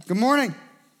Good morning.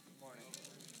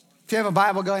 If you have a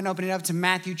Bible, go ahead and open it up to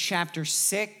Matthew chapter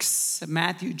 6.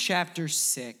 Matthew chapter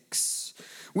 6.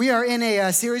 We are in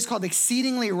a series called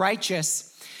Exceedingly Righteous.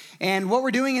 And what we're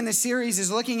doing in this series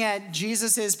is looking at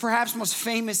Jesus' perhaps most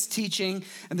famous teaching,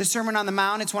 the Sermon on the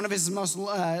Mount. It's one of his most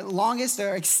longest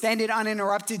or extended,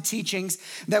 uninterrupted teachings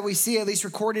that we see, at least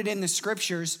recorded in the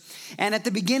scriptures. And at the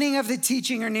beginning of the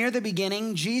teaching, or near the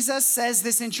beginning, Jesus says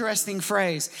this interesting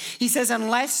phrase. He says,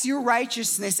 unless your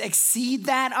righteousness exceed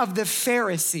that of the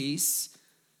Pharisees,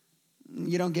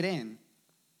 you don't get in.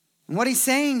 And what he's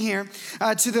saying here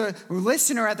to the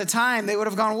listener at the time, they would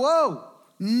have gone, whoa.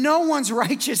 No one's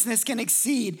righteousness can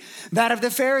exceed that of the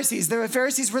Pharisees. The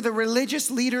Pharisees were the religious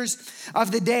leaders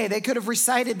of the day. They could have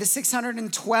recited the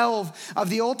 612 of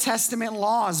the Old Testament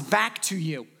laws back to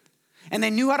you. And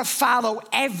they knew how to follow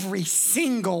every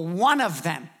single one of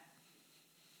them.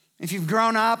 If you've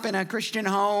grown up in a Christian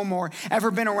home or ever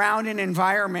been around an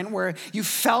environment where you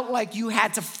felt like you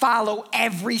had to follow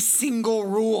every single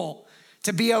rule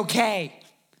to be okay,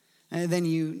 then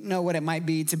you know what it might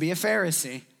be to be a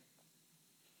Pharisee.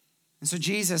 And so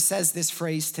Jesus says this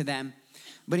phrase to them,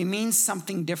 but he means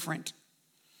something different.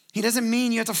 He doesn't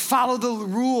mean you have to follow the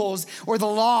rules or the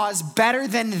laws better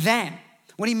than them.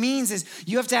 What he means is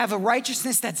you have to have a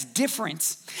righteousness that's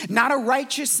different, not a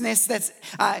righteousness that's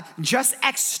just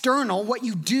external, what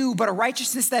you do, but a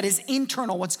righteousness that is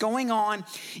internal, what's going on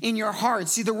in your heart.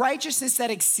 See, the righteousness that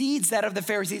exceeds that of the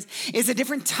Pharisees is a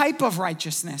different type of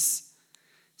righteousness.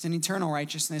 It's an eternal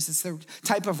righteousness. It's the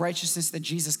type of righteousness that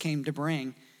Jesus came to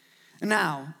bring.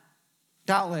 Now,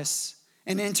 doubtless,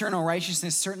 an internal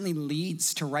righteousness certainly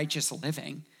leads to righteous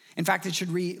living. In fact, it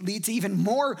should lead to even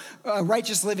more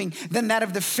righteous living than that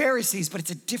of the Pharisees, but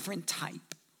it's a different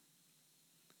type.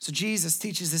 So Jesus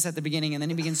teaches this at the beginning, and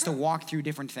then he begins to walk through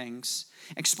different things,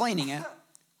 explaining it.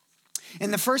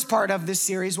 In the first part of this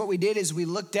series, what we did is we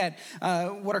looked at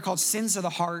what are called sins of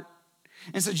the heart.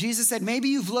 And so Jesus said, maybe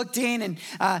you've looked in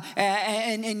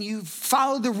and you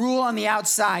followed the rule on the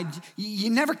outside. You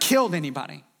never killed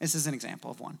anybody. This is an example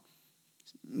of one.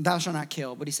 Thou shalt not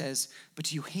kill. But he says, but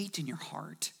do you hate in your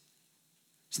heart?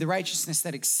 So the righteousness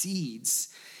that exceeds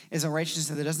is a righteousness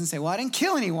that doesn't say, well, I didn't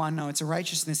kill anyone. No, it's a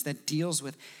righteousness that deals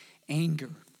with anger,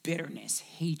 bitterness,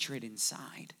 hatred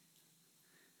inside.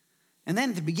 And then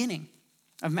at the beginning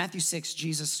of Matthew 6,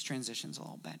 Jesus transitions a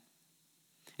little bit.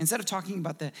 Instead of talking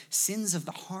about the sins of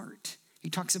the heart,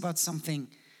 he talks about something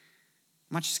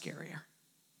much scarier.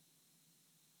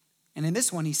 And in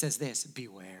this one, he says this,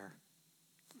 beware.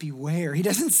 Beware. He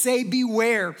doesn't say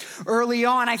beware early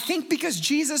on. I think because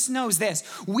Jesus knows this.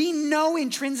 We know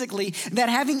intrinsically that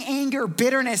having anger,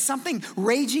 bitterness, something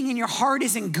raging in your heart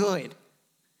isn't good.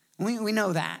 We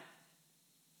know that.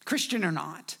 Christian or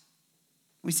not.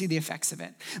 We see the effects of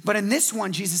it. But in this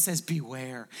one, Jesus says,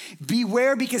 beware.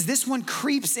 Beware, because this one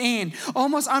creeps in.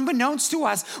 Almost unbeknownst to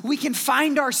us, we can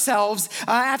find ourselves,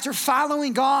 after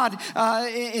following God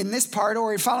in this part,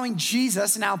 or following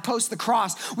Jesus now post the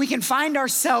cross, we can find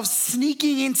ourselves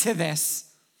sneaking into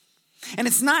this. And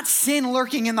it's not sin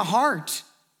lurking in the heart.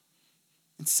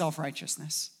 It's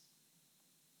self-righteousness.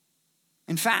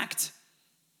 In fact,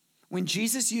 when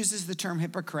Jesus uses the term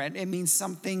hypocrite, it means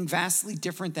something vastly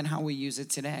different than how we use it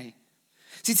today.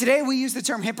 See, today we use the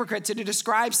term hypocrite to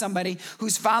describe somebody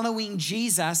who's following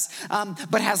Jesus,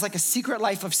 but has like a secret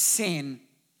life of sin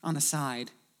on the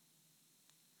side.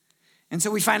 And so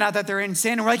we find out that they're in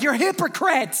sin, and we're like, you're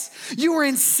hypocrites. You were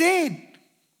in sin.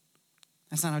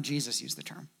 That's not how Jesus used the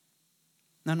term.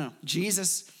 No.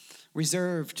 Jesus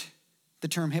reserved the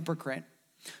term hypocrite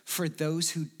for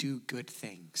those who do good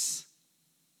things.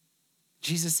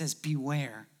 Jesus says,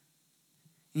 beware.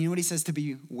 And you know what he says to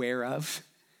beware of?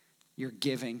 You're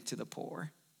giving to the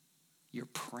poor. You're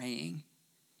praying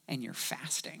and you're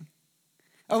fasting.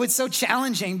 Oh, it's so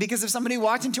challenging because if somebody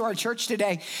walked into our church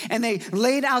today and they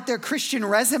laid out their Christian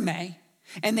resume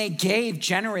and they gave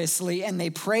generously and they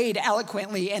prayed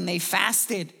eloquently and they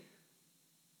fasted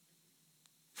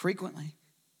frequently,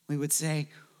 we would say,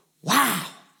 wow,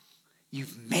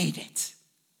 you've made it.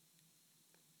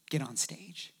 Get on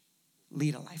stage.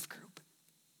 Lead a life group.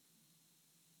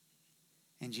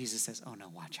 And Jesus says, oh no,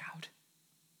 watch out.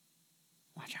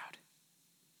 Watch out.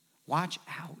 Watch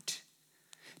out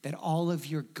that all of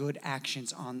your good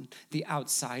actions on the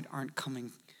outside aren't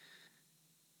coming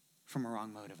from a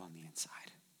wrong motive on the inside.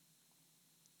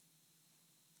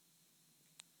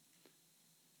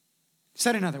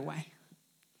 Said another way,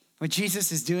 what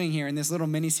Jesus is doing here in this little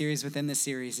mini-series within this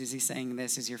series is he's saying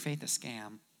this, is your faith a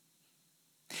scam?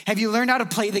 Have you learned how to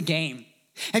play the game?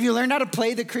 Have you learned how to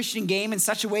play the Christian game in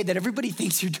such a way that everybody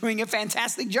thinks you're doing a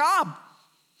fantastic job?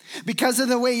 because of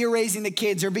the way you're raising the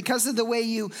kids, or because of the way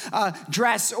you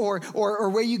dress, or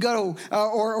where you go,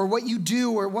 or what you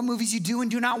do, or what movies you do and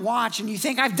do not watch, and you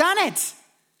think, I've done it.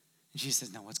 And Jesus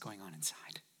says, no, what's going on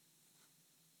inside?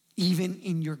 Even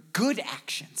in your good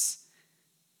actions,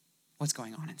 what's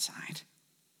going on inside?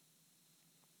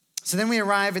 So then we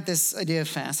arrive at this idea of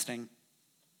fasting.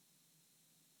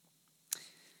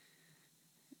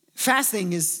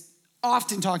 Fasting is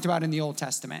often talked about in the Old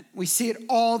Testament. We see it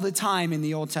all the time in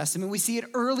the Old Testament. We see it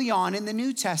early on in the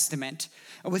New Testament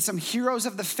with some heroes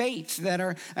of the faith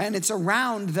and it's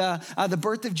around the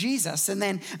birth of Jesus. And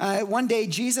then one day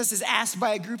Jesus is asked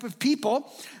by a group of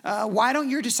people, why don't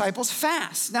your disciples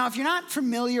fast? Now, if you're not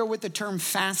familiar with the term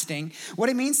fasting, what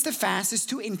it means to fast is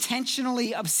to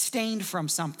intentionally abstain from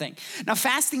something. Now,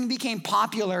 fasting became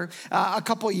popular a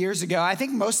couple years ago, I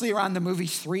think mostly around the movie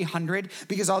 300,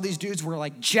 because all these dudes were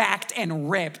like jacked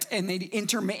and ripped, and they'd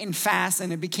intermittent fast,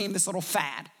 and it became this little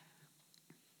fad.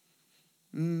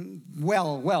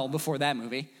 Well before that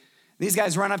movie. These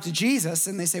guys run up to Jesus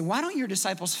and they say, why don't your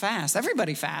disciples fast?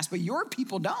 Everybody fasts, but your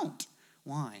people don't.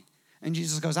 Why? And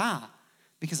Jesus goes,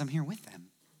 because I'm here with them.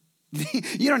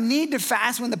 You don't need to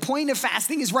fast when the point of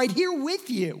fasting is right here with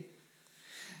you.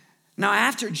 Now,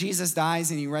 after Jesus dies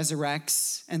and he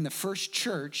resurrects and the first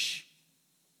church,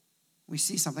 we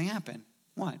see something happen.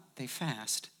 What? They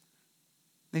fast.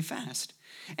 They fast.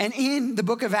 And in the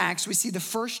book of Acts, we see the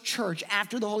first church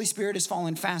after the Holy Spirit has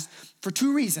fallen fast for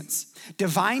two reasons: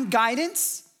 divine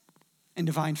guidance and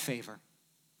divine favor.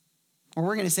 Or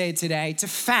we're going to say it today, to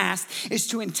fast is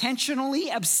to intentionally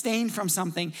abstain from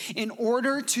something in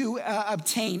order to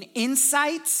obtain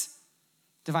insight,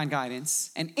 divine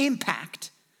guidance, and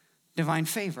impact, divine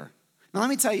favor. Now let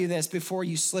me tell you this before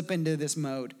you slip into this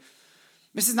mode.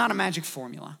 This is not a magic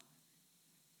formula.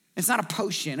 It's not a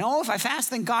potion. Oh, if I fast,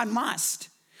 then God must.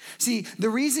 See, the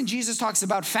reason Jesus talks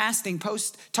about fasting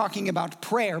post talking about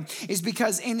prayer is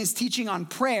because in his teaching on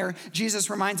prayer, Jesus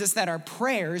reminds us that our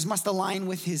prayers must align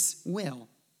with his will.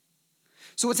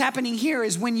 So what's happening here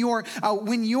is when your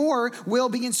will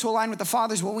begins to align with the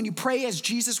Father's will, when you pray as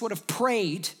Jesus would have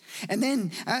prayed, and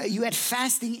then you add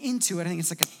fasting into it, I think it's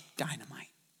like a dynamite.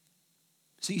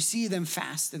 So you see them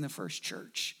fast in the first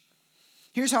church.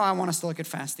 Here's how I want us to look at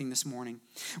fasting this morning.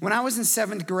 When I was in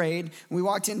 7th grade, we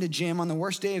walked into gym on the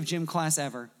worst day of gym class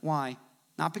ever. Why?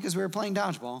 Not because we were playing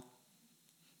dodgeball.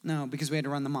 No, because we had to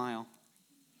run the mile.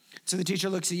 So the teacher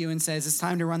looks at you and says, it's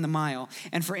time to run the mile.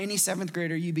 And for any 7th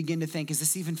grader, you begin to think, is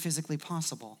this even physically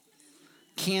possible?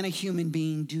 Can a human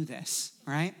being do this,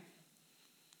 right?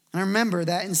 And I remember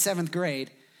that in 7th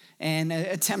grade and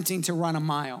attempting to run a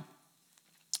mile.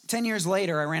 10 years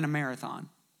later, I ran a marathon.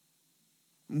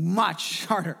 Much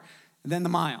harder than the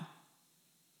mile.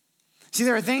 See,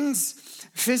 there are things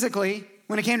physically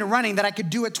when it came to running that I could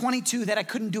do at 22 that I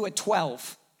couldn't do at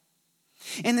 12.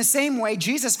 In the same way,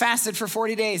 Jesus fasted for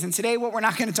 40 days. And today what we're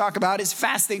not going to talk about is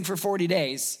fasting for 40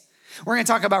 days. We're going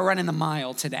to talk about running the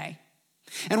mile today.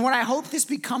 And what I hope this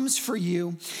becomes for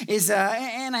you is,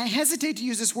 and I hesitate to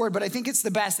use this word, but I think it's the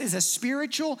best, is a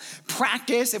spiritual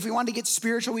practice. If we wanted to get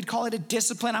spiritual, we'd call it a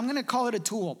discipline. I'm going to call it a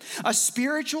tool, a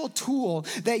spiritual tool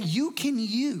that you can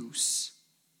use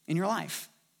in your life.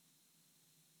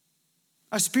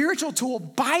 A spiritual tool,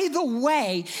 by the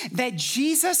way, that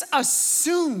Jesus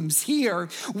assumes here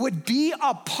would be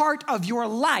a part of your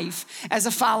life as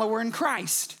a follower in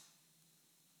Christ.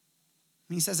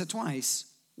 And he says it twice.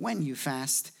 When you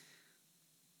fast.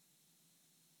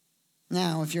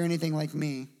 Now, if you're anything like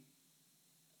me, you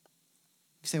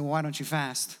say, well, why don't you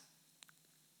fast?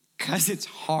 Because it's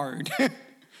hard.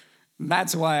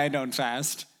 That's why I don't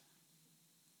fast.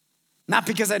 Not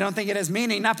because I don't think it has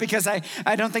meaning, not because I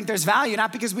don't think there's value,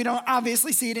 not because we don't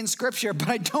obviously see it in Scripture, but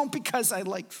I don't because I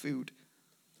like food.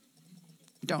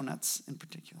 Donuts in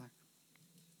particular.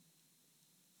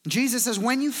 Jesus says,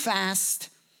 when you fast,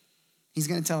 he's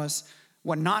going to tell us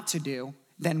what not to do,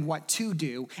 then what to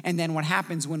do, and then what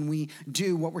happens when we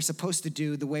do what we're supposed to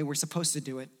do the way we're supposed to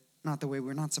do it, not the way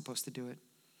we're not supposed to do it.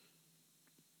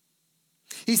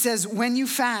 He says, when you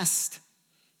fast,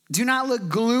 do not look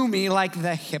gloomy like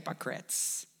the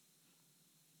hypocrites.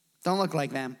 Don't look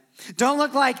like them. Don't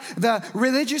look like the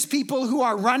religious people who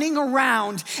are running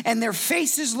around and their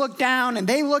faces look down and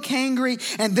they look hangry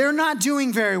and they're not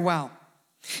doing very well.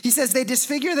 He says they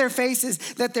disfigure their faces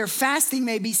that their fasting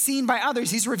may be seen by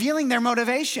others. He's revealing their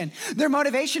motivation. Their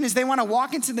motivation is they want to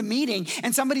walk into the meeting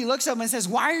and somebody looks at them and says,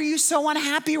 why are you so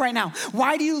unhappy right now?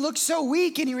 Why do you look so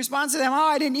weak? And he responds to them, oh,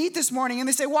 I didn't eat this morning. And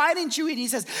they say, why didn't you eat? He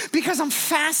says, because I'm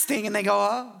fasting. And they go,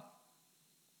 oh,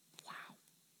 wow.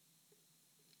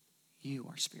 You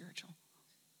are spiritual.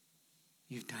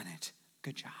 You've done it.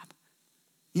 Good job.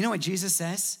 You know what Jesus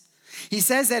says? He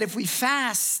says that if we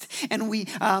fast and we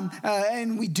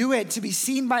do it to be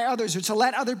seen by others or to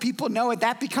let other people know it,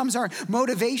 that becomes our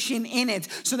motivation in it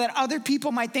so that other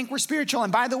people might think we're spiritual.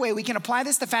 And by the way, we can apply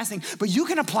this to fasting, but you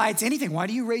can apply it to anything. Why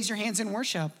do you raise your hands in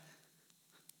worship?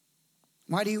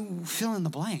 Why do you fill in the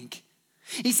blank?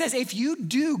 He says if you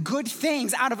do good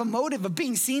things out of a motive of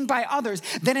being seen by others,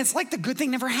 then it's like the good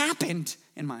thing never happened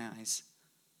in my eyes.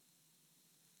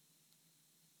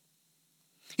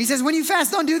 He says, when you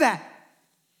fast, don't do that.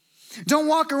 Don't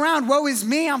walk around, woe is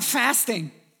me, I'm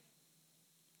fasting.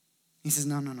 He says,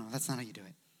 no, that's not how you do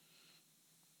it.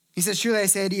 He says, truly I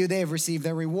say to you, they have received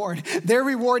their reward. Their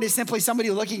reward is simply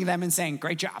somebody looking at them and saying,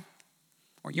 great job,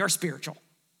 or you're spiritual,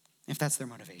 if that's their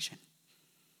motivation.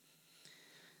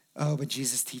 Oh, but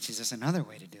Jesus teaches us another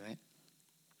way to do it.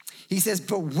 He says,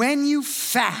 but when you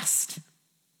fast,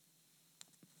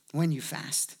 he's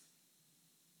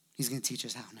going to teach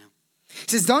us how now. He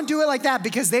says, don't do it like that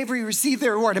because they've received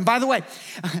their reward. And by the way,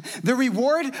 the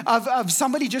reward of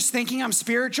somebody just thinking I'm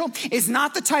spiritual is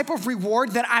not the type of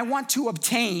reward that I want to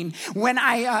obtain when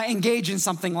I engage in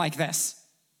something like this.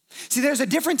 See, there's a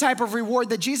different type of reward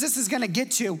that Jesus is going to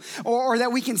get to or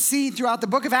that we can see throughout the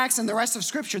book of Acts and the rest of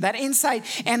Scripture, that insight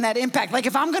and that impact. Like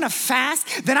if I'm going to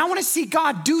fast, then I want to see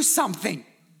God do something.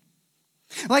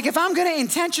 Like if I'm going to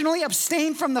intentionally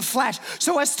abstain from the flesh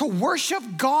so as to worship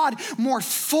God more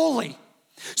fully,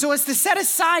 so as to set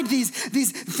aside these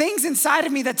things inside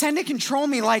of me that tend to control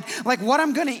me, like what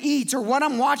I'm going to eat or what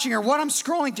I'm watching or what I'm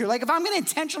scrolling through. Like if I'm going to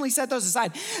intentionally set those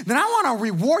aside, then I want a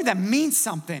reward that means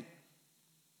something.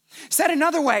 Said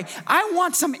another way, I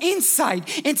want some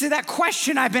insight into that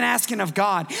question I've been asking of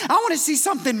God. I want to see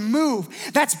something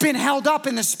move that's been held up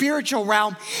in the spiritual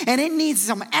realm and it needs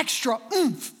some extra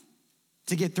oomph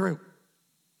to get through.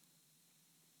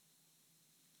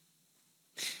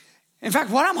 In fact,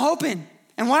 what I'm hoping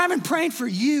and what I've been praying for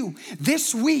you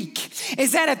this week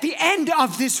is that at the end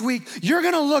of this week, you're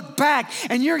going to look back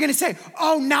and you're going to say,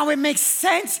 oh, now it makes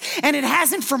sense, and it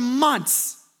hasn't for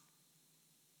months.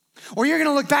 Or you're going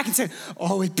to look back and say,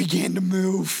 oh, it began to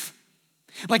move.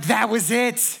 Like that was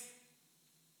it.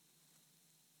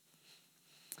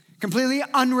 Completely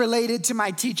unrelated to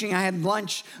my teaching, I had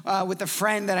lunch with a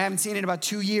friend that I haven't seen in about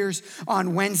 2 years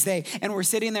on Wednesday. And we're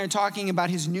sitting there talking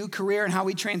about his new career and how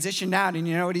he transitioned out. And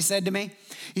you know what he said to me?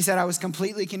 He said, I was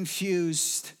completely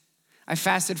confused. I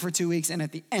fasted for 2 weeks, and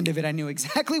at the end of it, I knew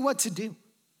exactly what to do.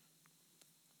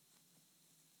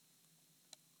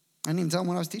 I didn't even tell him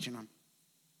what I was teaching on.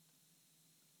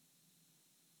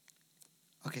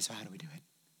 Okay, so how do we do it?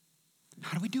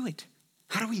 How do we do it?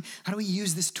 How do we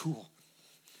use this tool?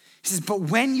 He says, but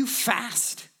when you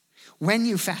fast,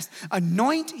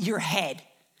 anoint your head.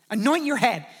 Anoint your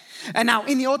head. And now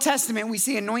in the Old Testament, we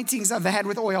see anointings of the head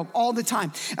with oil all the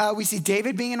time. We see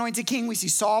David being anointed king. We see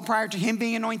Saul prior to him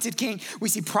being anointed king. We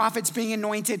see prophets being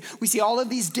anointed. We see all of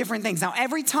these different things. Now,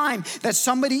 every time that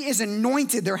somebody is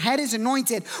anointed, their head is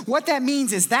anointed, what that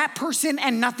means is that person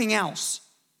and nothing else.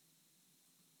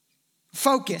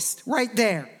 Focused right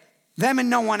there. Them and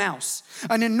no one else.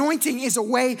 An anointing is a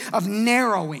way of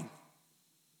narrowing.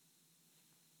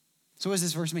 So what does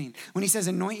this verse mean? When he says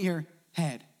anoint your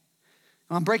head.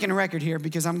 Well, I'm breaking a record here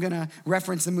because I'm going to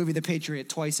reference the movie The Patriot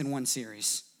twice in one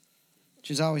series,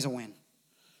 which is always a win.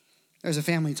 There's a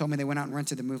family who told me they went out and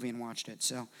rented the movie and watched it.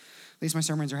 So at least my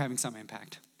sermons are having some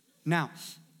impact. Now,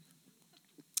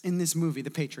 in this movie,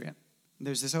 The Patriot,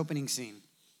 there's this opening scene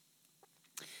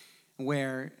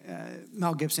where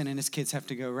Mel Gibson and his kids have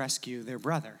to go rescue their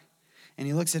brother. And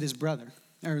he looks at his brother,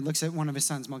 or looks at one of his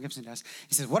sons, Mel Gibson does.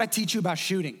 He says, what'd I teach you about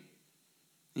shooting?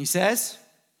 And he says,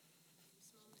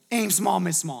 aim small,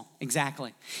 miss small.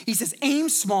 Exactly. He says, aim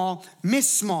small, miss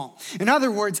small. In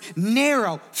other words,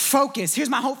 narrow, focus. Here's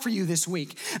my hope for you this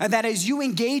week, that as you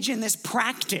engage in this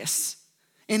practice,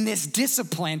 in this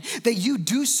discipline, that you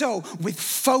do so with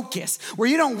focus, where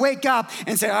you don't wake up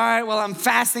and say, all right, well, I'm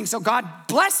fasting, so God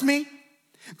bless me.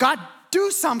 God,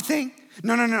 do something.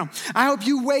 No. I hope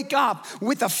you wake up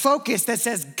with a focus that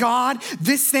says, God,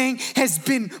 this thing has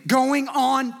been going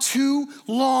on too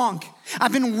long.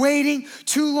 I've been waiting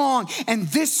too long. And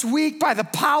this week, by the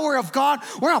power of God,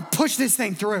 we're going to push this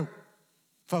thing through.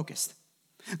 Focused.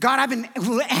 God, I've been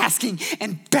asking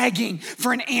and begging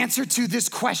for an answer to this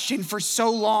question for so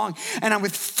long. And I'm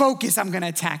with focus, I'm going to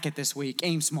attack it this week.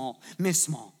 Aim small, miss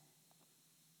small.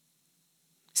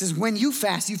 He says, when you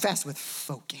fast with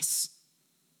focus.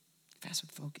 Fast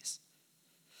with focus.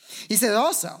 He says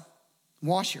also,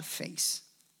 wash your face.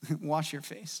 Wash your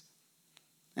face.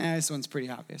 This one's pretty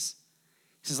obvious.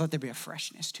 He says, let there be a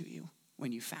freshness to you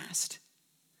when you fast.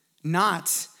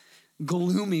 Not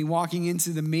gloomy walking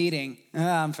into the meeting.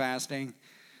 I'm fasting.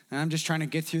 I'm just trying to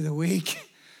get through the week,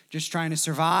 just trying to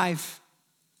survive.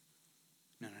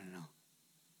 No.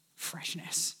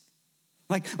 Freshness.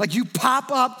 Like you pop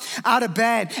up out of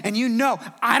bed and you know,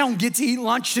 I don't get to eat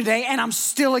lunch today and I'm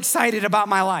still excited about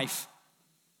my life.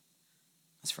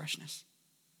 That's freshness.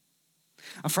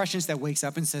 A freshness that wakes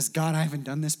up and says, God, I haven't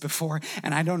done this before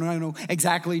and I don't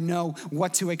exactly know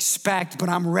what to expect, but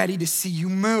I'm ready to see you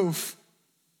move.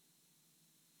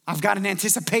 I've got an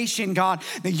anticipation, God,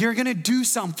 that you're gonna do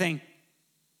something.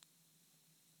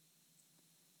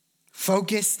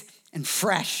 Focused and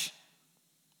fresh.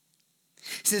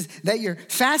 He says that your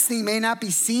fasting may not be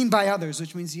seen by others,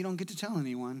 which means you don't get to tell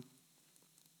anyone.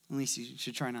 At least you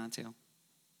should try not to.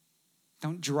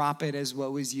 Don't drop it as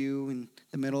woe is you in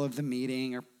the middle of the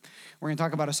meeting, or we're going to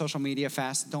talk about a social media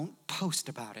fast. Don't post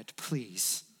about it,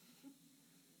 please.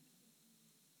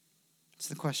 It's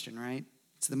the question, right?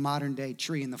 It's the modern day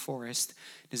tree in the forest.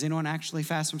 Does anyone actually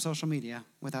fast from social media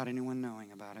without anyone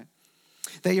knowing about it?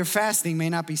 That your fasting may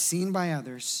not be seen by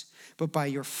others, but by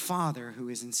your Father who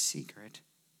is in secret.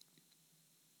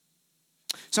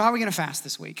 So how are we going to fast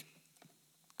this week?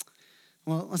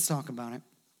 Well, let's talk about it.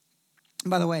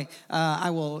 By the way,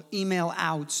 I will email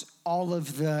out all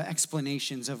of the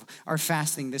explanations of our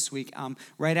fasting this week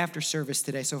right after service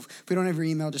today. So if we don't have your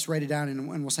email, just write it down and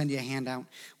we'll send you a handout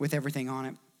with everything on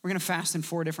it. We're going to fast in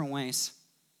 4 different ways.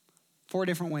 4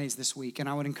 different ways this week. And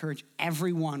I would encourage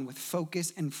everyone with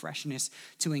focus and freshness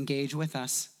to engage with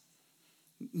us.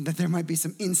 That there might be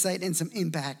some insight and some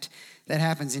impact that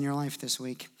happens in your life this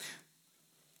week.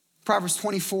 Proverbs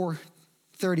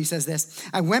 24:30 says this,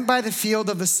 I went by the field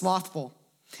of the slothful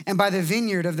and by the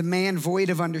vineyard of the man void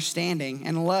of understanding.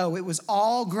 And lo, it was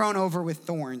all grown over with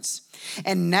thorns,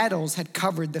 and nettles had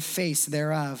covered the face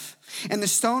thereof. And the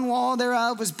stone wall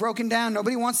thereof was broken down.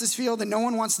 Nobody wants this field, and no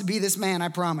one wants to be this man, I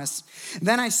promise.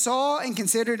 Then I saw and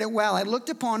considered it well. I looked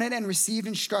upon it and received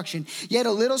instruction. Yet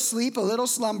a little sleep, a little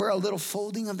slumber, a little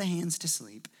folding of the hands to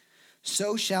sleep.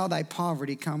 So shall thy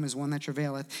poverty come as one that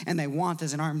travaileth, and thy want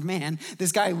as an armed man.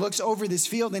 This guy looks over this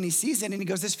field and he sees it and he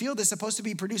goes, this field is supposed to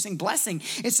be producing blessing.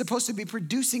 It's supposed to be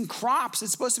producing crops.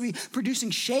 It's supposed to be producing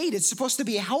shade. It's supposed to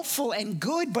be helpful and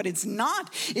good, but it's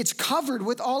not. It's covered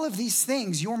with all of these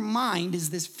things. Your mind is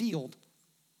this field.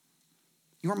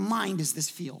 Your mind is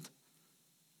this field.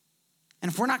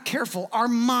 And if we're not careful, our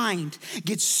mind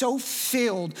gets so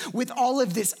filled with all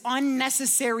of this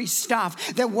unnecessary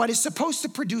stuff that what is supposed to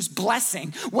produce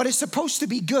blessing, what is supposed to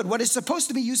be good, what is supposed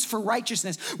to be used for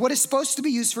righteousness, what is supposed to be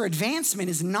used for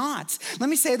advancement is not. Let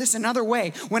me say this another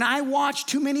way. When I watch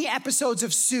too many episodes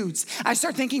of Suits, I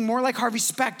start thinking more like Harvey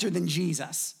Specter than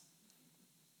Jesus.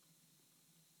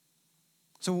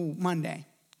 So Monday,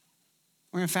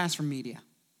 we're going to fast from media.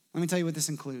 Let me tell you what this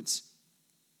includes.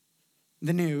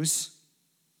 The news.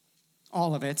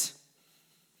 All of it.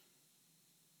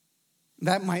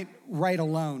 That might, right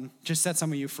alone, just set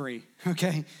some of you free,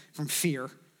 okay, from fear.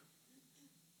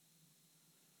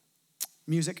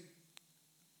 Music.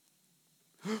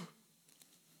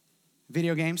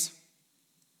 Video games,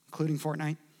 including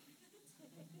Fortnite.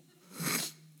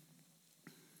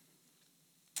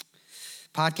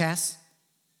 Podcasts.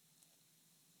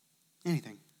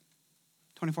 Anything.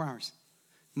 24 hours.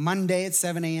 Monday at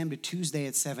 7 a.m. to Tuesday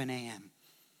at 7 a.m.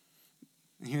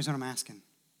 And here's what I'm asking.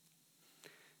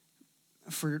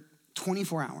 For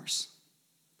 24 hours,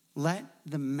 let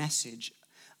the message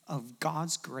of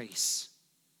God's grace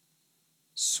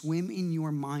swim in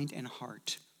your mind and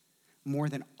heart more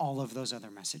than all of those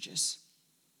other messages.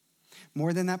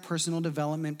 More than that personal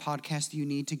development podcast you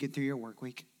need to get through your work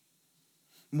week.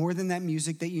 More than that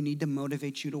music that you need to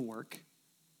motivate you to work.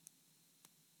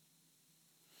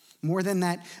 More than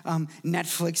that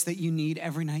Netflix that you need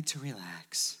every night to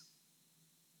relax.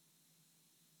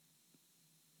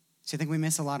 See, I think we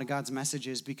miss a lot of God's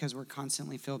messages because we're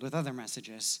constantly filled with other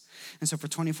messages. And so for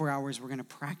 24 hours, we're going to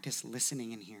practice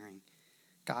listening and hearing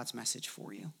God's message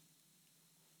for you.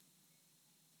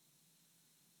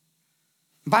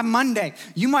 By Monday,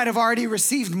 you might have already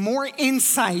received more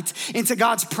insight into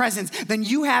God's presence than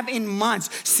you have in months,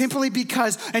 simply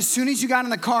because as soon as you got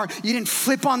in the car, you didn't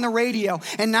flip on the radio,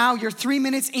 and now you're 3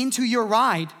 minutes into your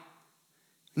ride.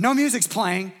 No music's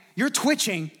playing, you're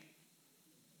twitching,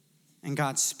 and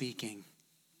God's speaking.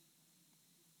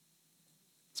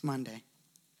 It's Monday.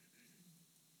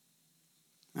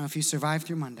 Now, if you survive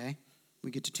through Monday,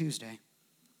 we get to Tuesday.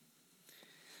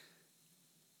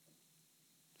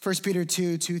 1 Peter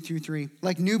 2:2-3.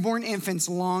 Like newborn infants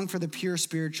long for the pure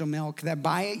spiritual milk, that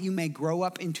by it you may grow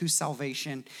up into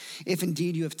salvation. If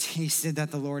indeed you have tasted that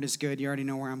the Lord is good. You already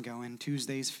know where I'm going.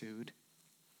 Tuesday's food.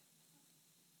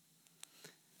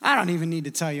 I don't even need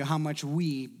to tell you how much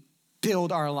we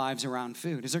build our lives around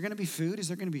food. Is there going to be food? Is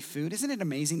there going to be food? Isn't it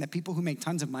amazing that people who make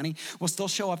tons of money will still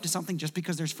show up to something just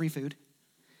because there's free food?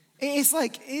 It's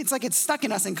like it's stuck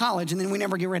in us in college and then we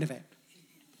never get rid of it.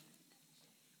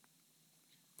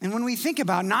 And when we think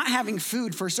about not having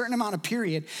food for a certain amount of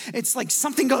period, it's like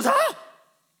something goes,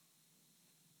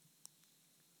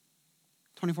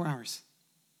 24 hours.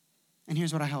 And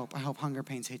here's what I hope. I hope hunger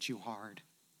pains hit you hard.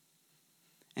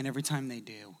 And every time they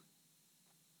do,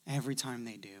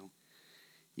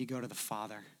 you go to the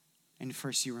Father. And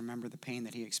first, you remember the pain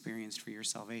that he experienced for your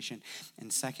salvation.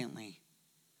 And secondly,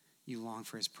 you long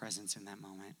for his presence in that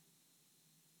moment.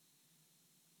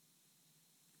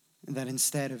 And that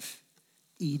instead of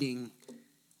eating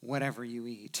whatever you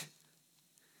eat,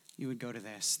 you would go to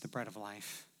this, the bread of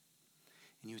life.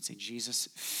 And you would say, Jesus,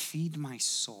 feed my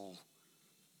soul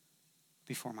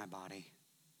before my body.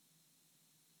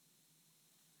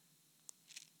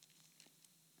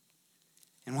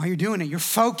 And while you're doing it, you're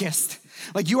focused.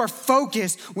 Like you are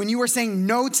focused when you are saying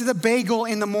no to the bagel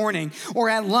in the morning or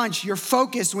at lunch. You're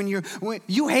focused when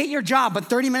you hate your job, but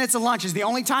 30 minutes of lunch is the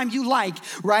only time you like,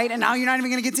 right? And now you're not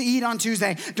even going to get to eat on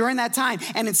Tuesday during that time.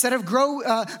 And instead of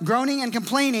groaning and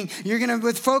complaining,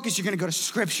 with focus, you're going to go to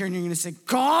Scripture and you're going to say,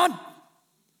 God,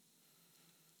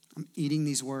 I'm eating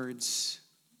these words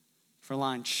for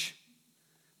lunch,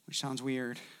 which sounds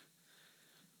weird,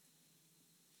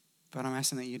 but I'm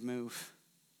asking that you'd move.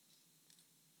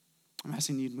 I'm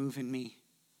asking you'd move in me,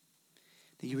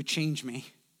 that you would change me,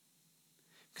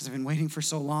 because I've been waiting for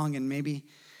so long, and maybe,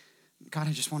 God,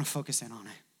 I just want to focus in on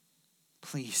it.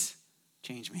 Please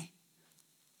change me.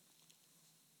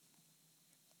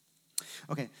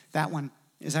 Okay, that one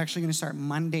is actually going to start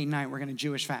Monday night. We're going to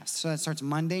Jewish fast. So that starts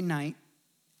Monday night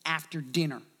after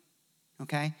dinner.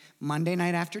 Okay? Monday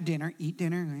night after dinner, eat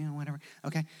dinner, whatever.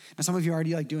 Okay? Now some of you are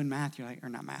already doing math. You're like, or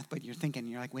not math, but you're thinking,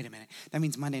 you're like, wait a minute. That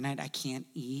means Monday night I can't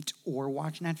eat or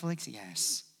watch Netflix?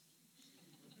 Yes.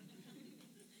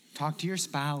 Talk to your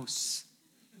spouse.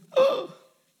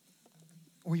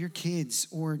 Or your kids,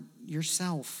 or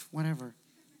yourself, whatever.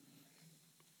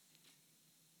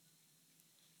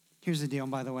 Here's the deal,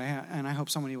 by the way, and I hope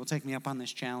somebody will take me up on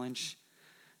this challenge.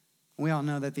 We all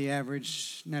know that the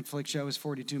average Netflix show is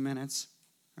 42 minutes,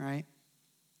 right?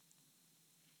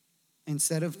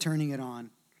 Instead of turning it on,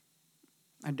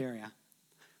 I dare you,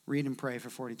 read and pray for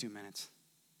 42 minutes.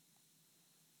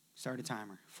 Start a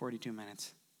timer, 42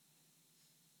 minutes.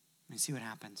 And see what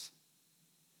happens.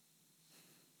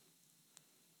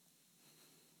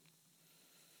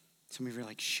 Some of you are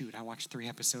like, shoot, I watch 3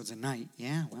 episodes a night.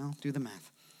 Yeah, well, do the math.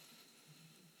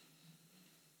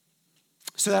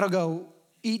 So that'll go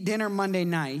eat dinner Monday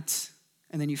night,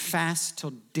 and then you fast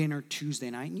till dinner Tuesday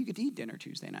night, and you get to eat dinner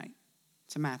Tuesday night.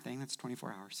 It's a math thing. That's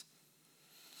 24 hours.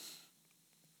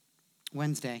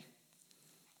 Wednesday.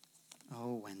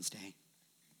 Oh, Wednesday.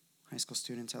 High school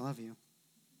students, I love you.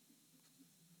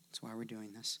 That's why we're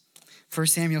doing this. 1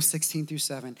 Samuel 16 through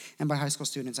 7. And by high school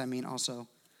students, I mean also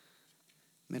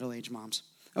middle-aged moms.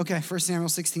 Okay, 1 Samuel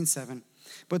 16, 7.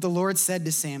 But the Lord said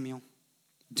to Samuel,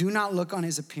 do not look on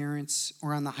his appearance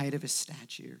or on the height of his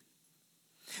stature,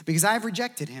 because I have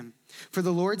rejected him. For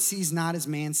the Lord sees not as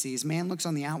man sees. Man looks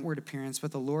on the outward appearance,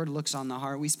 but the Lord looks on the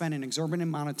heart. We spend an exorbitant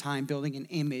amount of time building an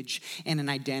image and an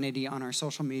identity on our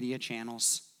social media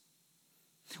channels,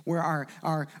 where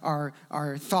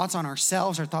our thoughts on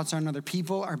ourselves, our thoughts on other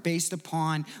people are based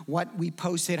upon what we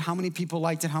posted, how many people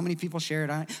liked it, how many people shared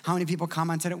it, how many people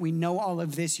commented it. We know all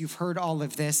of this. You've heard all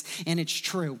of this, and it's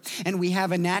true. And we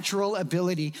have a natural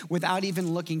ability, without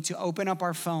even looking, to open up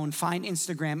our phone, find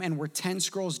Instagram, and we're 10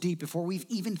 scrolls deep before we've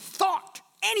even thought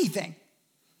anything.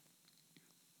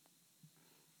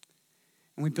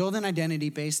 And we build an identity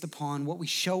based upon what we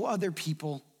show other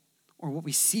people, or what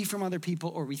we see from other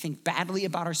people, or we think badly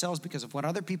about ourselves because of what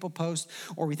other people post,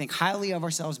 or we think highly of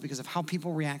ourselves because of how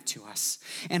people react to us.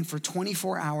 And for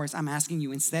 24 hours, I'm asking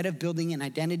you, instead of building an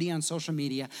identity on social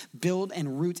media, build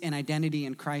and root an identity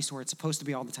in Christ where it's supposed to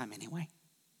be all the time anyway.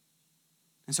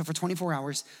 And so for 24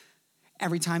 hours,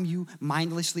 every time you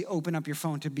mindlessly open up your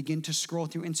phone to begin to scroll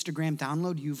through Instagram,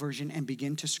 download YouVersion and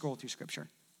begin to scroll through Scripture.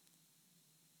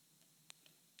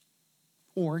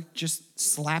 Or just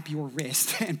slap your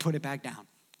wrist and put it back down.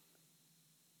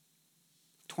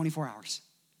 24 hours.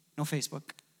 No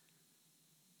Facebook.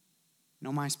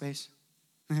 No MySpace.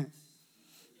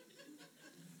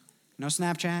 No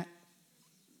Snapchat.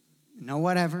 No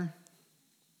whatever.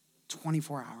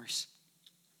 24 hours.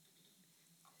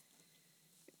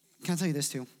 Can I tell you this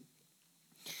too?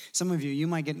 Some of you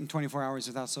might get in 24 hours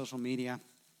without social media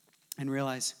and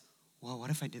realize, well, what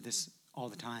if I did this all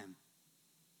the time?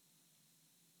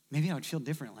 maybe I would feel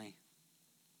differently.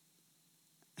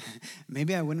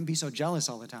 Maybe I wouldn't be so jealous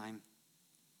all the time.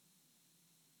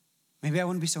 Maybe I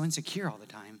wouldn't be so insecure all the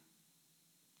time.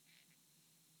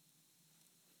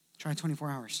 Try 24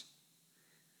 hours.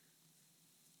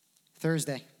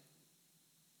 Thursday.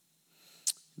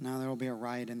 Now there will be a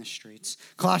riot in the streets.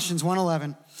 Colossians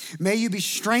 1:11. May you be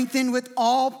strengthened with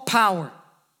all power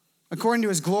according to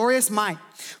his glorious might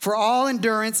for all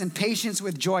endurance and patience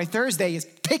with joy. Thursday is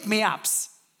pick-me-ups.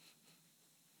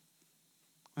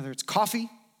 Whether it's coffee,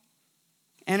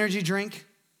 energy drink,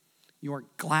 your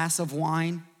glass of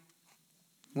wine,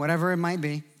 whatever it might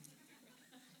be,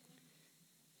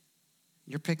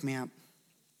 your pick-me-up.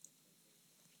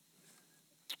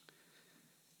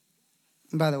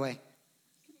 And by the way,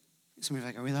 somebody's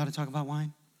like, are we allowed to talk about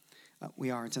wine?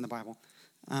 We are. It's in the Bible.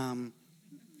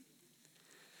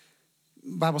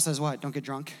 Bible says what? Don't get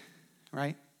drunk,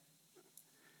 right?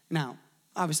 Now,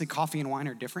 obviously, coffee and wine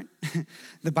are different.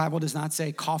 The Bible does not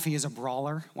say coffee is a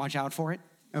brawler. Watch out for it,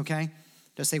 okay? It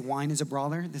does say wine is a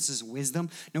brawler. This is wisdom.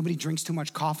 Nobody drinks too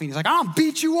much coffee. And he's like, I'll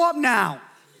beat you up now,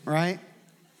 right?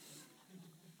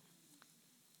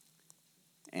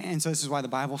 And so this is why the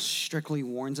Bible strictly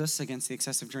warns us against the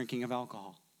excessive drinking of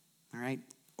alcohol, all right?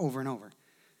 Over and over.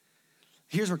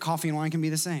 Here's where coffee and wine can be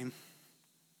the same.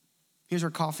 Here's where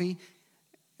coffee,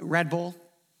 Red Bull,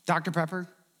 Dr. Pepper,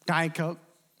 Diet Coke,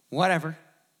 whatever,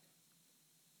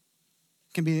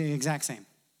 can be the exact same.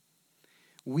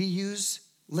 We use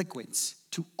liquids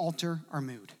to alter our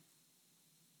mood.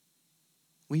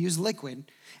 We use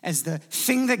liquid as the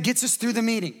thing that gets us through the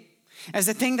meeting, as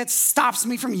the thing that stops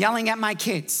me from yelling at my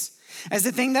kids, as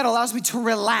the thing that allows me to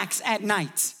relax at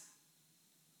night,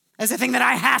 as the thing that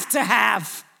I have to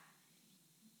have.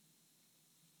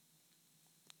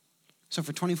 So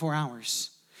for 24 hours,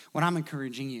 what I'm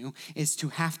encouraging you is to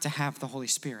have the Holy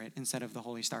Spirit instead of the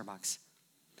Holy Starbucks.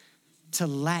 To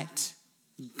let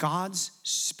God's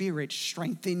Spirit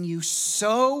strengthen you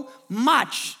so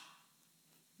much,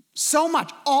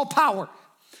 all power,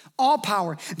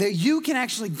 that you can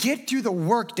actually get through the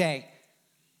workday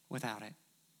without it.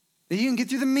 That you can get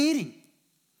through the meeting.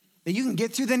 That you can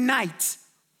get through the night.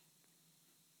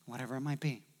 Whatever it might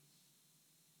be.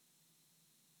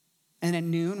 And at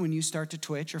noon, when you start to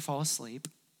twitch or fall asleep,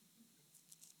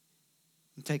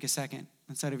 you take a second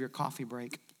instead of your coffee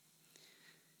break,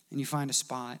 and you find a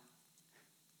spot, and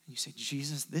you say,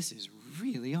 Jesus, this is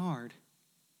really hard.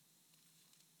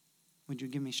 Would you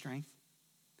give me strength?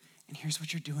 And here's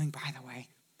what you're doing, by the way.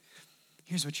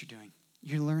 Here's what you're doing.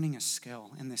 You're learning a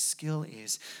skill, and the skill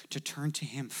is to turn to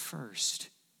him first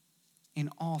in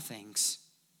all things.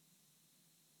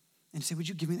 And say, would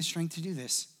you give me the strength to do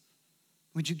this?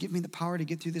 Would you give me the power to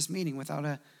get through this meeting without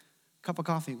a cup of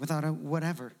coffee, without a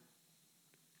whatever?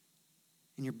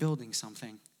 And you're building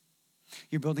something.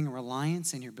 You're building a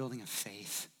reliance and you're building a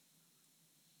faith.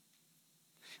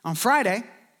 On Friday,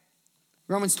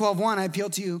 Romans 12:1, I appeal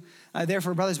to you,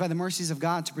 therefore, brothers, by the mercies of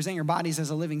God, to present your bodies as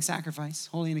a living sacrifice,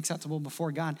 holy and acceptable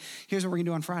before God. Here's what we're going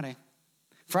to do on Friday.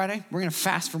 Friday, we're going to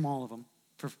fast from all of them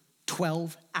for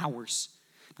 12 hours.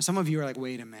 Now, some of you are like,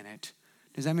 wait a minute.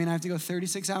 Does that mean I have to go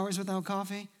 36 hours without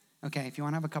coffee? Okay, if you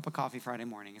want to have a cup of coffee Friday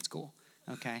morning, it's cool.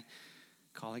 Okay,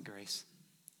 call it grace.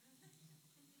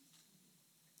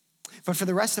 But for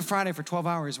the rest of Friday, for 12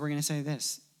 hours, we're going to say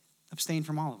this. Abstain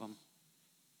from all of them.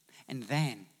 And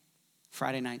then,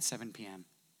 Friday night, 7 p.m.,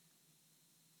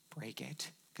 break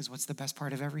it. Because what's the best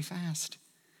part of every fast?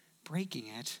 Breaking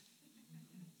it.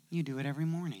 You do it every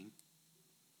morning.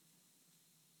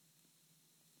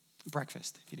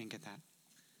 Breakfast, if you didn't get that.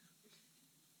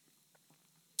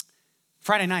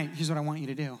 Friday night, here's what I want you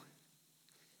to do.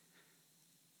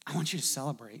 I want you to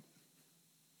celebrate.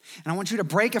 And I want you to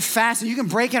break a fast, and you can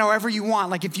break it however you want.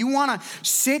 Like if you want to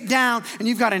sit down and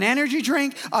you've got an energy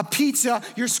drink, a pizza,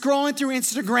 you're scrolling through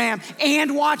Instagram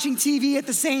and watching TV at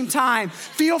the same time,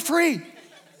 feel free.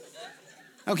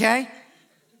 Okay?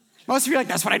 Most of you are like,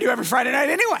 that's what I do every Friday night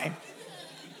anyway.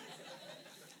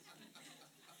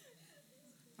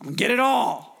 I'm going to get it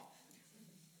all.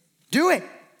 Do it.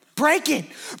 Break it.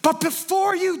 But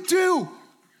before you do,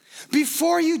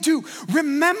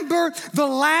 remember the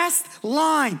last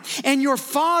line. And your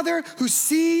Father who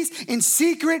sees in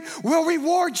secret will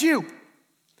reward you.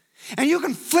 And you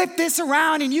can flip this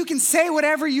around and you can say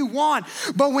whatever you want.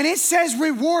 But when it says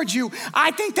reward you,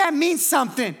 I think that means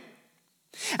something.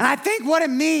 And I think what it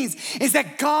means is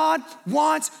that God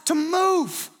wants to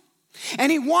move.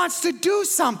 And he wants to do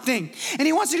something. And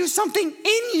he wants to do something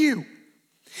in you.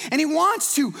 And he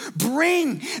wants to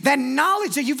bring that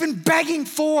knowledge that you've been begging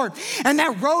for and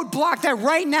that roadblock that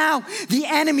right now the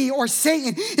enemy or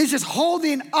Satan is just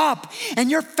holding up, and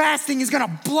your fasting is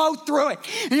gonna blow through it.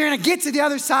 And you're gonna get to the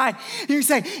other side and you're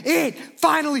gonna say, it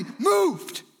finally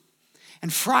moved.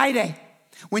 And Friday,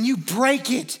 when you break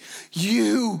it,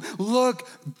 you look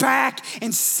back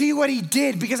and see what he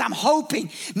did, because I'm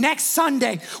hoping next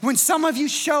Sunday, when some of you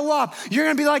show up, you're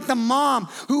gonna be like the mom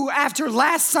who after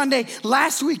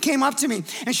last week came up to me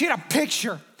and she had a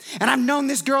picture. And I've known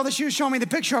this girl that she was showing me the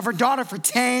picture of her daughter for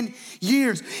 10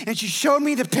 years. And she showed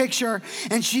me the picture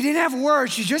and she didn't have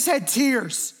words, she just had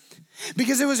tears.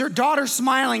 Because it was her daughter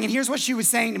smiling, and here's what she was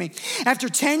saying to me. After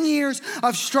 10 years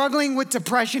of struggling with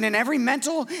depression and every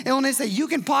mental illness that you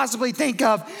can possibly think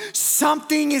of,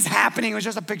 something is happening. It was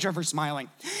just a picture of her smiling.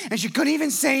 And she couldn't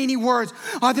even say any words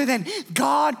other than,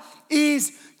 God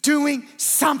is doing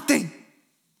something.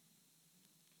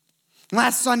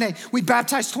 Last Sunday, we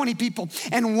baptized 20 people,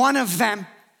 and one of them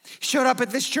showed up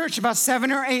at this church about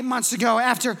 7 or 8 months ago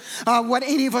after what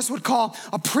any of us would call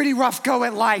a pretty rough go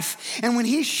at life. And when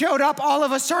he showed up, all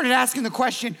of us started asking the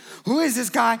question, who is this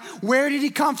guy? Where did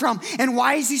he come from? And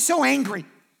why is he so angry?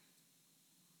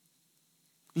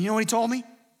 You know what he told me?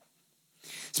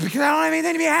 It's because I don't have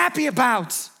anything to be happy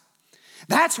about.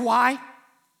 That's why.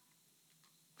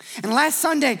 And last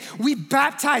Sunday, we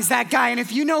baptized that guy. And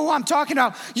if you know who I'm talking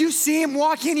about, you see him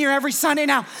walk in here every Sunday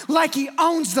now like he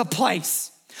owns the place,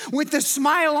 with the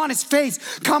smile on his face,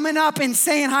 coming up and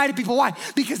saying hi to people. Why?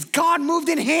 Because God moved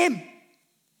in him.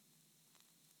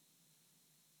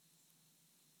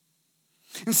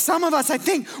 And some of us, I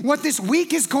think what this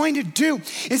week is going to do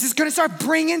is it's going to start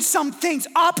bringing some things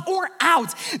up or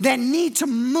out that need to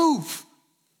move.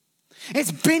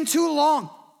 It's been too long.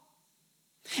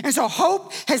 And so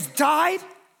hope has died,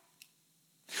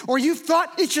 or you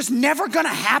thought it's just never going to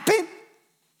happen.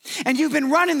 And you've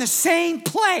been running the same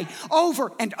play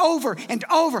over and over and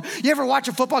over. You ever watch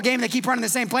a football game and they keep running the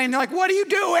same play and they're like, what are you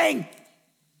doing?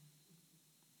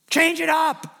 Change it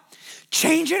up.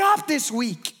 Change it up this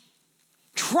week.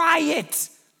 Try it.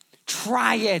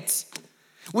 Try it.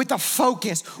 With a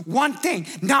focus. One thing,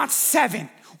 not 7.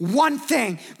 One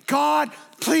thing. God,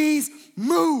 please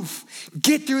move.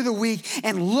 Get through the week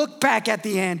and look back at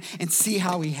the end and see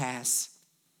how he has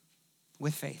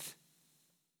with faith.